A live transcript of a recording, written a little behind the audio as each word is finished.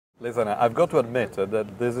Listen, I've got to admit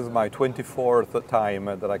that this is my 24th time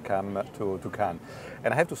that I come to Cannes.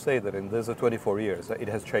 And I have to say that in these 24 years, it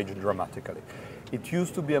has changed dramatically. It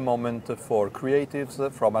used to be a moment for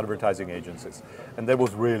creatives from advertising agencies, and that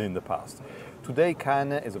was really in the past. Today,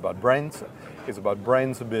 Cannes is about brands. It's about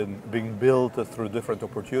brands being built through different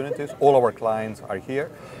opportunities. All our clients are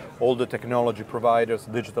here. All the technology providers,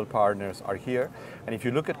 digital partners are here. And if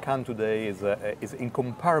you look at Cannes today, it's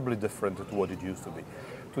incomparably different to what it used to be.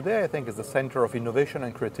 Today, I think, is the center of innovation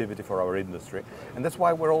and creativity for our industry, and that's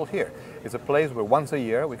why we're all here. It's a place where once a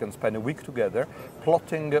year we can spend a week together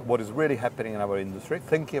plotting what is really happening in our industry,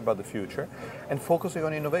 thinking about the future, and focusing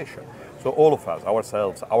on innovation. So all of us,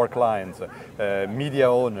 ourselves, our clients, media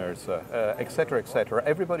owners, etc.,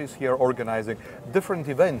 everybody's here organizing different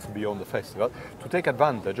events beyond the festival to take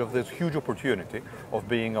advantage of this huge opportunity of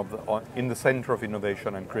being in the center of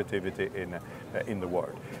innovation and creativity in the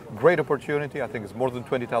world. Great opportunity. I think it's more than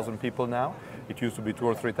 20,000 people now. It used to be 2,000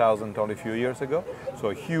 or 3,000 only a few years ago, so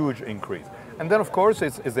a huge increase. And then, of course,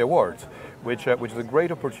 it's the awards, which is a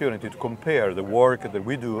great opportunity to compare the work that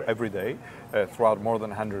we do every day throughout more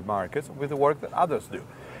than 100 markets with the work that others do.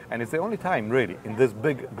 And it's the only time, really, in this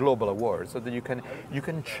big global awards that you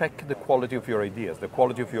can check the quality of your ideas, the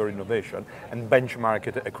quality of your innovation, and benchmark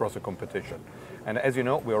it across a competition. And as you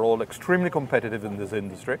know, we are all extremely competitive in this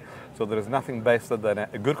industry, so there is nothing better than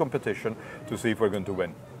a good competition to see if we're going to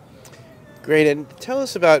win. Great, and tell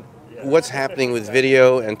us about what's happening with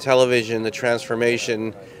video and television, the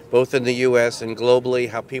transformation, both in the US and globally,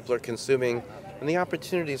 how people are consuming, and the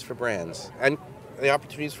opportunities for brands, and the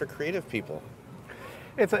opportunities for creative people.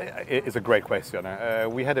 It's a great question.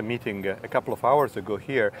 We had a meeting a couple of hours ago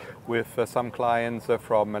here with some clients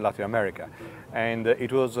from Latin America. And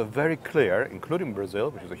it was very clear, including Brazil,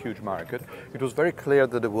 which is a huge market, it was very clear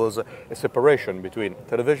that there was a separation between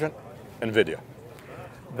television and video.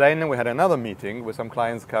 Then we had another meeting with some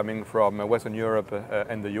clients coming from Western Europe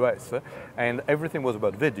and the US, and everything was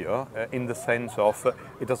about video in the sense of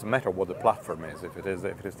it doesn't matter what the platform is, if it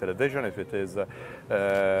is television, if it is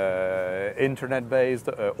internet-based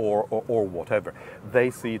or whatever. They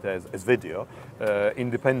see it as video,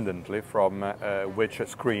 independently from which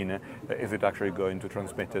screen is it actually going to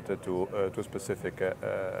transmit it to a specific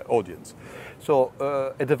audience. So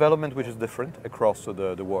a development which is different across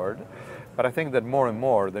the world. But I think that more and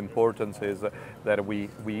more the importance is that we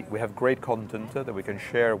have great content that we can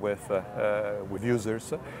share with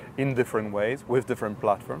users in different ways, with different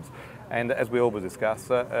platforms. And as we always discuss,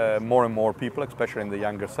 more and more people, especially in the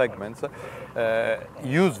younger segments,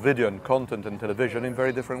 use video and content and television in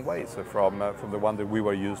very different ways from the one that we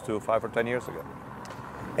were used to 5 or 10 years ago.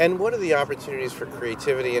 And what are the opportunities for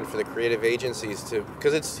creativity and for the creative agencies to,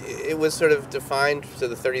 because it was sort of defined to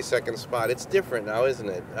the 30-second spot. It's different now, isn't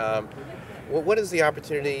it? What is the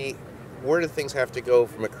opportunity? Where do things have to go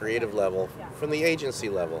from a creative level, from the agency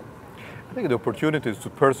level? I think the opportunity is to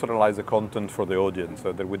personalize the content for the audience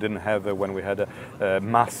that we didn't have when we had a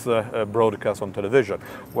mass broadcast on television,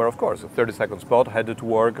 where of course a 30-second spot had to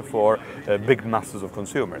work for big masses of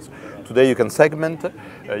consumers. Today you can segment,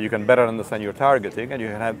 you can better understand your targeting, and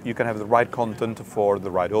you can have the right content for the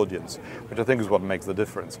right audience, which I think is what makes the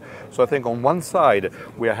difference. So I think on one side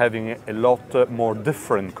we are having a lot more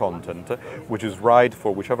different content, which is right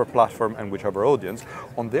for whichever platform and whichever audience.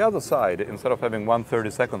 On the other side, instead of having one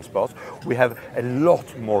 30-second spot, we have a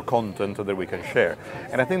lot more content that we can share.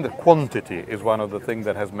 And I think the quantity is one of the things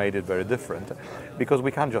that has made it very different, because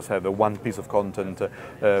we can't just have one piece of content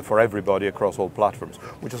for everybody across all platforms.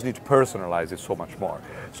 We just need to personalize it so much more.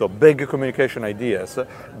 So big communication ideas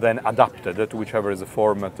then adapted to whichever is the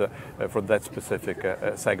format for that specific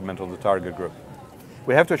segment of the target group.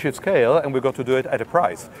 We have to achieve scale, and we've got to do it at a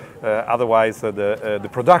price. Otherwise, the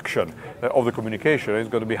production of the communication is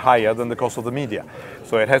going to be higher than the cost of the media.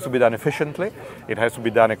 So it has to be done efficiently. It has to be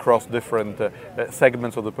done across different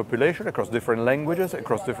segments of the population, across different languages,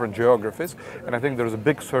 across different geographies. And I think there is a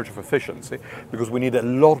big search of efficiency because we need a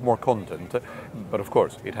lot more content. But of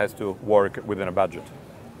course, it has to work within a budget.